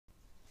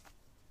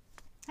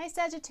Hi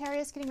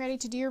Sagittarius, getting ready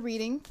to do your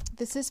reading.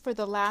 This is for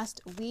the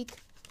last week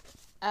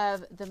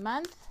of the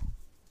month.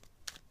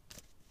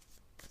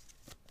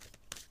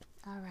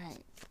 All right.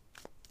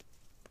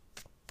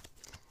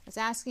 I was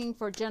asking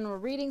for general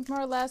readings more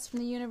or less from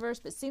the universe,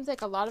 but it seems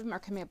like a lot of them are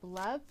coming up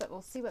love, but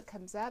we'll see what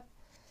comes up.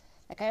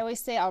 Like I always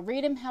say, I'll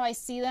read them how I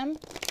see them.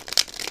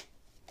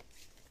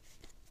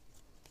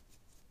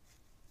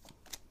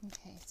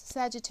 Okay,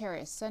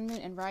 Sagittarius, Sun, Moon,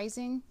 and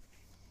Rising.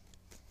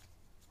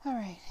 All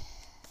right.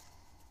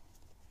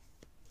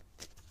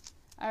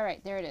 All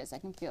right, there it is. I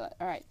can feel it.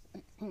 All right.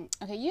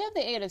 Okay, you have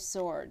the Eight of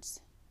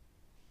Swords.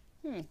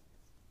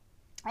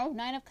 Oh,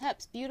 Nine of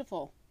Cups.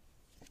 Beautiful.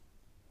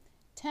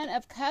 10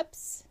 of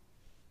Cups.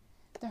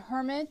 The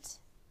Hermit.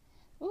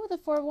 Ooh, the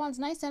Four of Wands.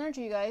 Nice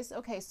energy, you guys.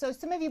 Okay, so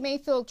some of you may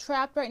feel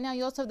trapped right now.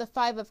 You also have the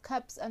Five of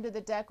Cups under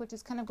the deck, which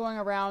is kind of going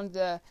around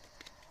the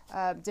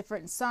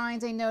different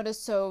signs, I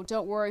noticed. So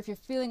don't worry if you're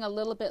feeling a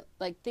little bit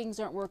like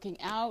things aren't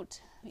working out.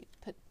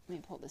 Let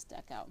me pull this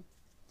deck out.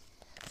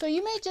 So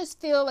you may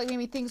just feel like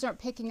maybe things aren't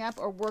picking up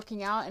or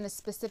working out in a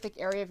specific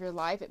area of your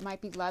life. It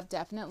might be love,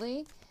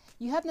 definitely.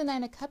 You have the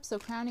Nine of Cups, so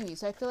crowning you.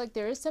 So I feel like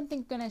there is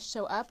something going to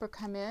show up or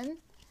come in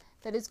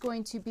that is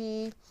going to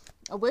be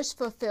a wish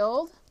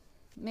fulfilled,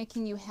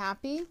 making you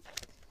happy.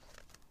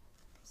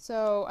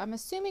 So I'm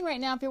assuming right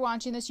now, if you're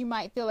watching this, you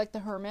might feel like the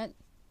Hermit.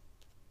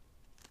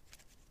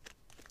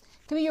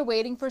 Could be you're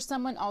waiting for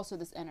someone. Also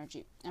this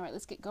energy. All right,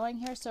 let's get going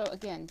here. So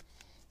again,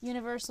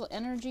 universal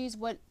energies.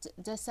 What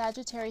does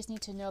Sagittarius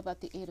need to know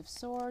about the Eight of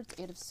Swords?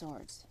 Eight of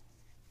Swords.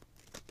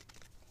 Okay,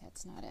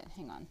 that's not it.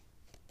 Hang on.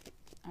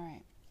 All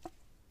right.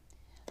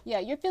 Yeah,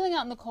 you're feeling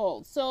out in the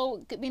cold.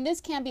 So, I mean, this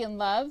can be in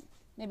love.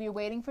 Maybe you're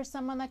waiting for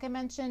someone, like I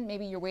mentioned.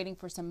 Maybe you're waiting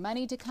for some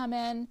money to come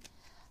in.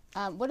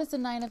 What is the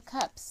Nine of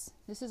Cups?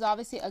 This is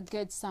obviously a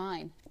good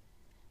sign.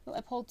 Oh, I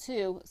pulled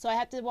two, so I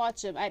have to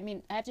watch them. I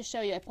mean, I have to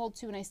show you. I pulled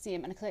two and I see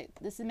them. And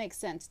this makes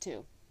sense,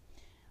 too.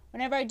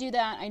 Whenever I do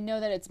that, I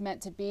know that it's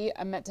meant to be.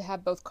 I'm meant to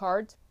have both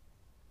cards.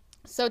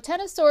 So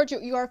 10 of Swords,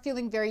 you are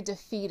feeling very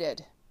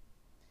defeated.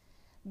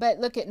 But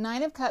look at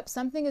Nine of Cups.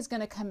 Something is going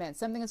to come in.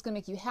 Something is going to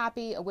make you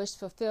happy, a wish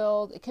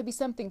fulfilled. It could be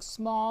something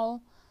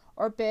small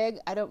or big.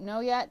 I don't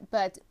know yet.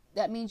 But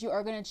that means you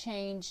are going to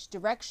change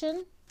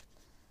direction.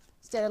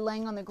 Instead of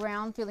laying on the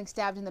ground, feeling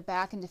stabbed in the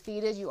back and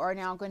defeated, you are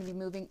now going to be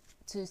moving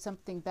to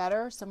something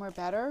better, somewhere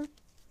better.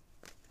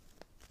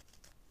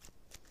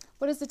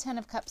 What is the 10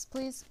 of Cups,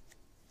 please?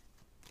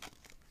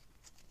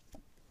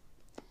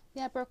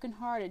 Yeah,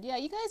 brokenhearted. Yeah,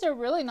 you guys are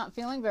really not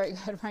feeling very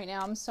good right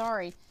now. I'm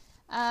sorry.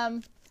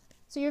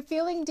 So you're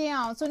feeling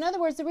down. So in other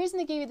words, the reason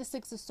they gave you the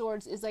Six of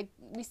Swords is like,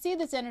 we see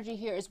this energy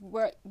here is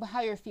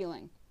how you're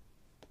feeling.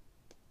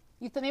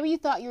 Maybe you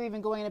thought you were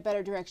even going in a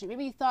better direction.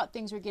 Maybe you thought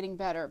things were getting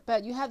better.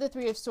 But you have the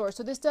Three of Swords.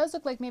 So this does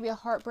look like maybe a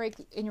heartbreak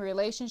in your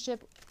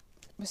relationship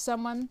with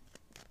someone.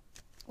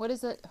 What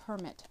is a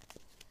Hermit?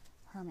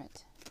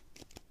 Hermit.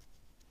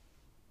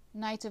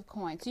 Knight of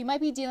Coins. So you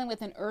might be dealing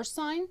with an earth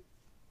sign.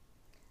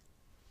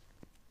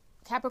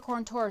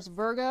 Capricorn, Taurus,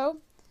 Virgo.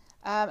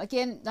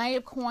 Again, Knight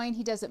of Coin,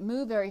 he doesn't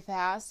move very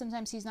fast.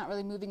 Sometimes he's not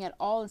really moving at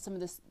all in some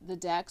of the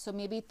deck. So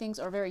maybe things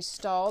are very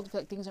stalled. I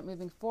feel like things aren't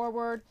moving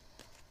forward.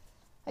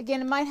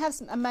 Again, it might have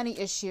a money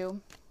issue.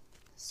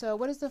 So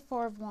what is the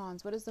Four of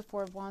Wands? What is the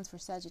Four of Wands for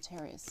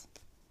Sagittarius?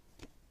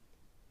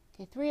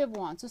 Okay, Three of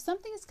Wands. So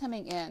something is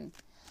coming in.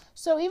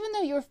 So even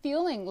though you're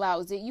feeling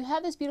lousy, you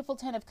have this beautiful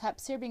 10 of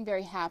Cups here being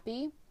very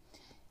happy.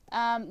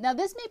 Now,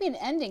 this may be an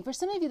ending. For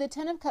some of you, the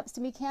 10 of Cups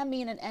to me can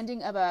mean an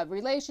ending of a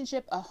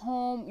relationship, a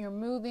home, you're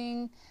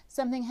moving.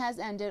 Something has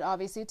ended,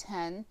 obviously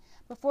 10.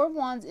 But Four of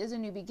Wands is a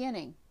new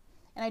beginning.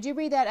 And I do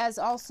read that as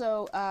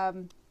also,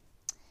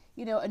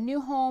 you know, a new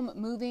home,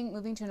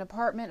 moving to an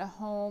apartment, a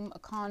home, a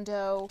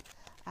condo.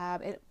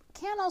 It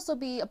can also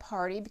be a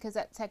party because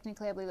that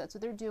technically, I believe that's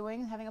what they're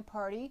doing, having a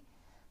party.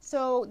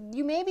 So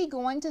you may be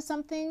going to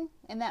something,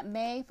 and that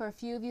may, for a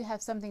few of you,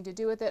 have something to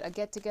do with it, a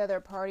get-together,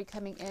 a party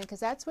coming in, because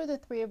that's where the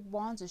Three of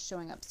Wands is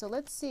showing up. So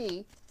let's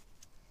see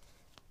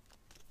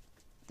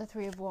the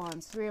Three of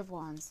Wands, Three of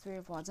Wands, Three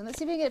of Wands. And let's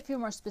see if we can get a few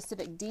more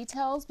specific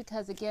details,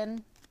 because,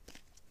 again,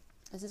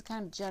 this is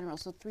kind of general.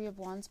 So Three of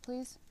Wands,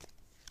 please.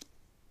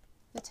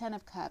 The 10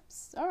 of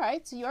Cups. All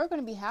right, so you are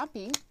going to be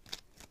happy.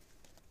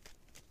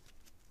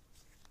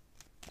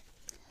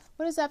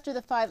 What is after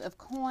the Five of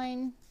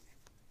Coin?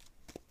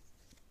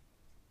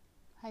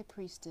 High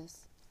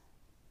Priestess.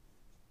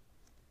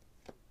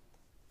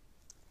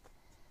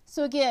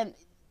 So again,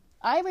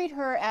 I read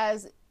her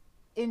as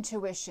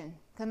intuition.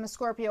 Because I'm a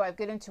Scorpio, I have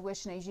good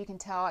intuition. As you can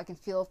tell, I can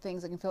feel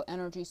things, I can feel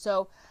energy.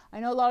 So I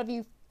know a lot of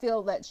you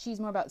feel that she's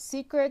more about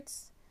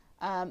secrets.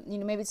 You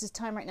know, maybe it's just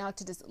time right now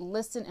to just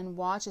listen and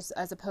watch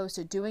as opposed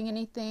to doing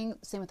anything.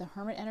 Same with the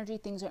Hermit energy,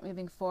 things aren't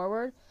moving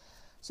forward.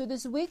 So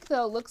this week,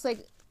 though, looks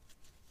like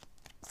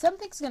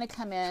something's going to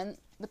come in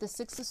with the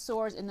Six of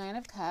Swords and Nine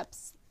of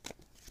Cups.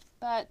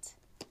 But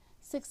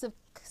Six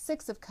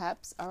of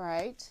Cups, all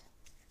right.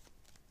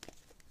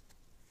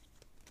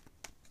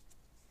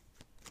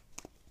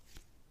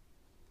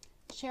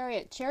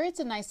 Chariot. Chariot's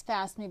a nice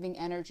fast-moving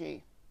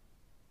energy.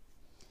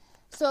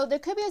 So there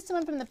could be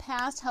someone from the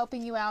past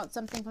helping you out,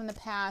 something from the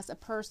past, a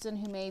person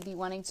who may be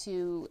wanting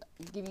to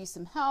give you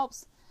some help,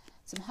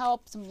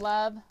 some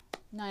love.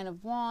 Nine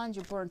of Wands,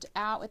 you're burnt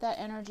out with that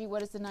energy.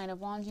 What is the Nine of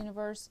Wands,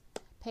 universe?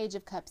 Page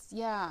of Cups,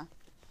 yeah.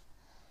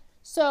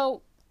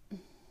 So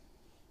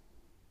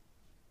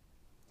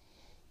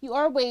you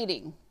are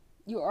waiting.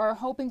 You are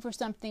hoping for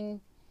something.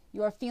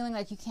 You are feeling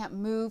like you can't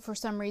move for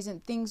some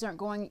reason. Things aren't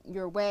going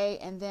your way.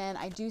 And then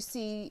I do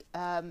see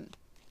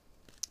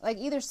like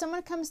either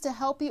someone comes to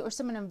help you or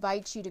someone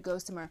invites you to go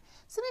somewhere.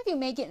 Some of you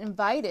may get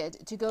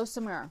invited to go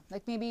somewhere,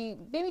 like maybe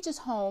just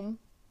home,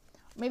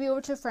 maybe over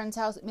to a friend's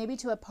house, maybe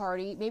to a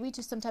party, maybe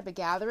to some type of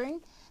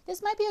gathering.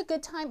 This might be a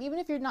good time, even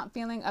if you're not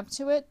feeling up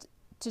to it,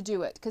 to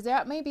do it, because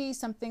that may be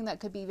something that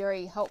could be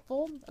very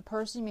helpful. A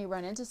person, you may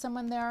run into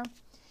someone there.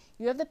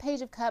 You have the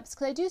Page of Cups,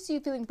 because I do see you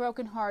feeling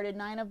brokenhearted.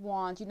 Nine of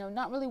Wands, you know,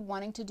 not really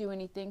wanting to do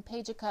anything.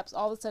 Page of Cups,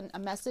 all of a sudden a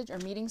message or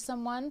meeting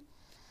someone.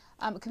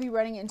 It could be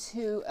running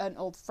into an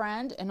old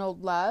friend, an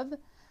old love,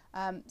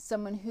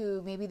 someone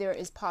who maybe there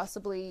is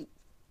possibly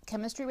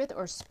chemistry with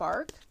or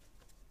spark.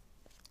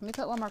 Let me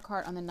put one more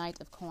card on the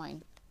Knight of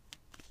Coin.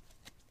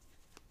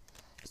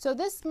 So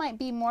this might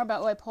be more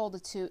about, I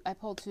pulled two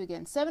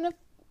again. Seven of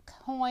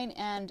Coin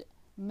and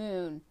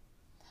Moon.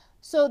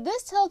 So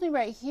this tells me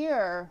right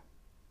here,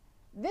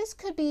 this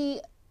could be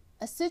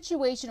a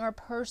situation or a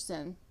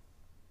person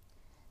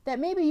that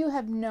maybe you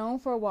have known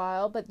for a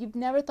while, but you've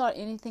never thought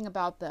anything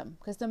about them.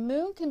 Because the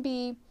Moon can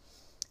be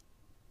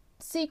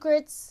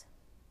secrets.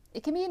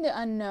 It can be in the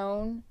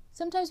unknown.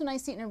 Sometimes when I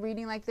see it in a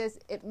reading like this,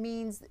 it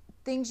means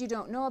things you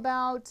don't know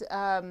about.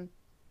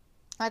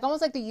 Like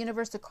almost like the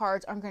universe, the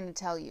cards aren't going to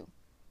tell you.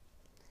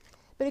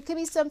 But it could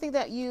be something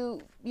that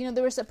you know,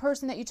 there was a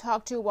person that you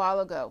talked to a while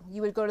ago.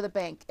 You would go to the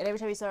bank, and every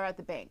time you saw her at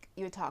the bank,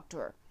 you would talk to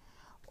her.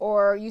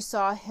 Or you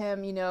saw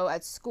him, you know,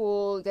 at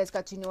school. You guys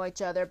got to know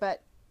each other,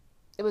 but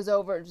it was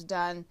over, it was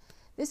done.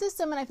 This is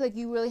someone I feel like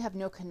you really have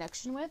no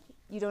connection with.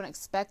 You don't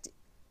expect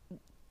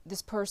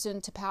this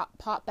person to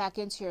pop back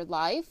into your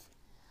life.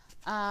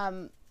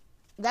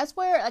 That's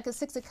where, like a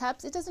Six of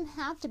Cups, it doesn't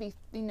have to be,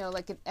 you know,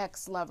 like an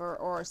ex-lover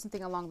or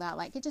something along that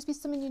line. It could just be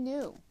someone you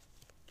knew.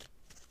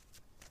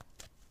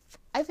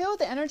 I feel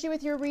the energy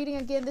with your reading,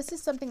 again, this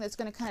is something that's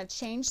going to kind of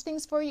change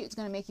things for you. It's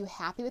going to make you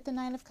happy with the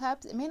Nine of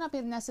Cups. It may not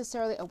be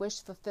necessarily a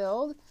wish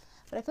fulfilled,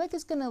 but I feel like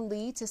it's going to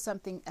lead to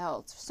something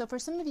else. So for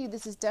some of you,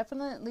 this is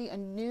definitely a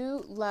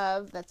new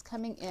love that's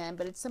coming in,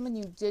 but it's someone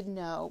you did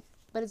know,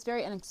 but it's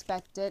very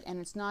unexpected, and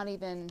it's not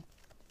even,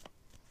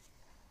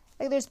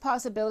 like there's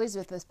possibilities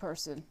with this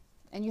person,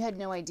 and you had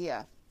no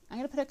idea. I'm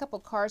going to put a couple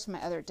cards from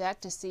my other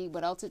deck to see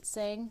what else it's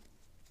saying.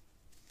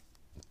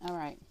 All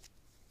right.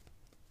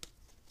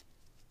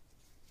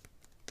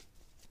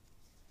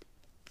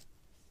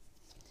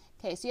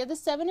 Okay, so you have the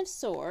Seven of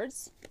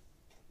Swords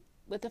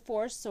with the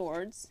Four of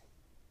Swords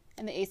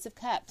and the Ace of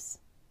Cups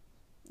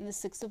and the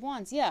Six of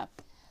Wands. Yeah.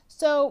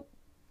 So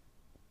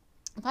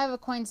Five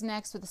of Coins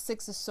next with the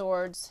Six of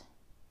Swords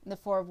and the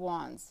Four of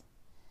Wands.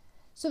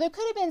 So there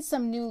could have been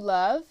some new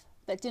love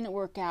that didn't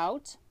work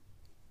out.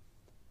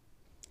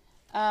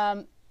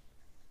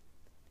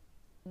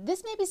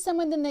 This may be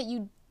someone then that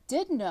you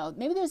did know.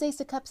 Maybe there's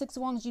Ace of Cups, Six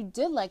of Wands. You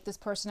did like this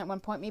person at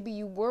one point. Maybe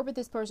you were with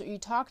this person, or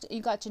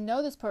you got to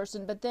know this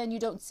person, but then you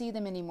don't see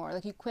them anymore.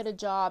 Like you quit a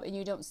job and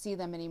you don't see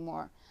them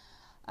anymore.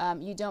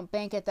 You don't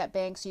bank at that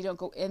bank, so you don't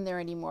go in there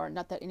anymore.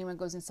 Not that anyone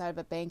goes inside of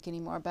a bank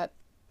anymore, but,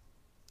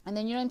 and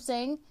then you know what I'm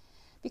saying?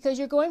 Because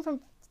you're going from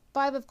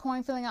Five of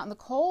Coin, feeling out in the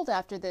cold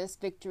after this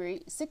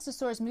victory. Six of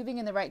Swords moving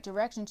in the right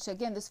direction. So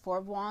again, this Four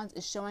of Wands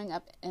is showing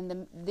up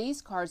in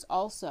these cards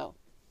also.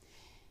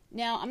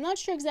 Now, I'm not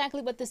sure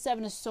exactly what the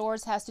Seven of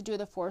Swords has to do with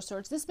the Four of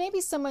Swords. This may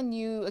be someone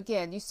you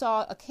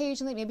saw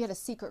occasionally, maybe had a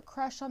secret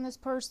crush on this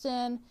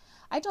person.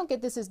 I don't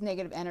get this as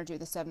negative energy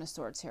with the Seven of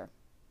Swords here.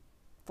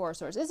 Four of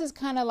Swords. This is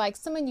kind of like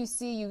someone you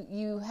see,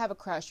 you have a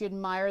crush, you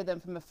admire them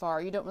from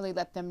afar. You don't really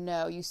let them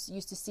know. You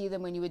used to see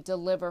them when you would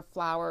deliver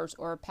flowers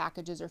or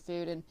packages or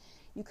food, and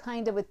you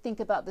kind of would think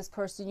about this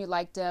person, you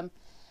liked them.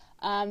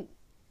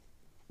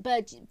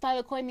 But Five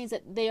of Coin means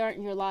that they aren't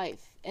in your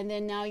life. And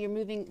then now you're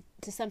moving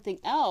to something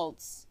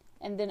else.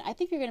 And then I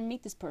think you're going to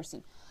meet this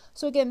person.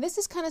 So again, this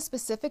is kind of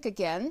specific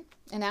again.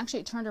 And actually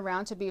it turned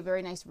around to be a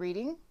very nice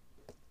reading.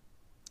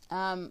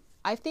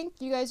 I think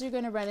you guys are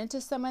going to run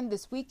into someone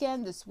this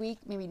weekend, this week,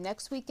 maybe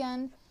next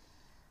weekend,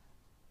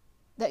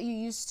 that you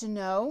used to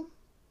know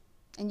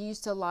and you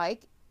used to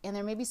like. And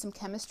there may be some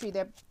chemistry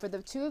there for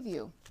the two of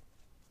you.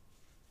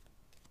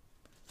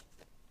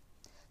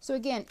 So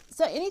again,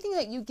 so anything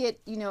that you get,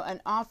 you know, an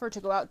offer to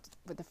go out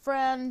with a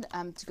friend,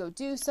 to go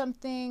do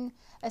something,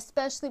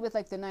 especially with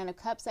like the Nine of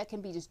Cups, that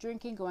can be just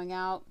drinking, going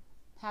out,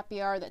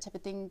 happy hour, that type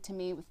of thing to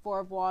me. With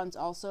Four of Wands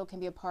also can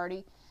be a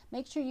party.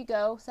 Make sure you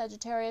go,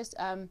 Sagittarius.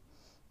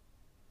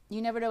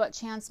 You never know about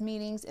chance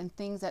meetings and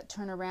things that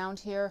turn around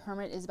here.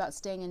 Hermit is about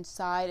staying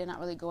inside and not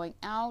really going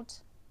out.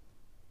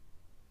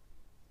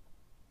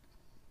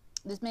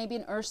 This may be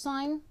an earth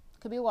sign,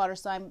 could be a water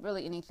sign,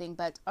 really anything.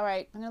 But all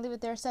right, I'm going to leave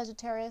it there,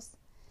 Sagittarius.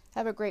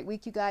 Have a great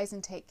week, you guys,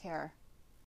 and take care.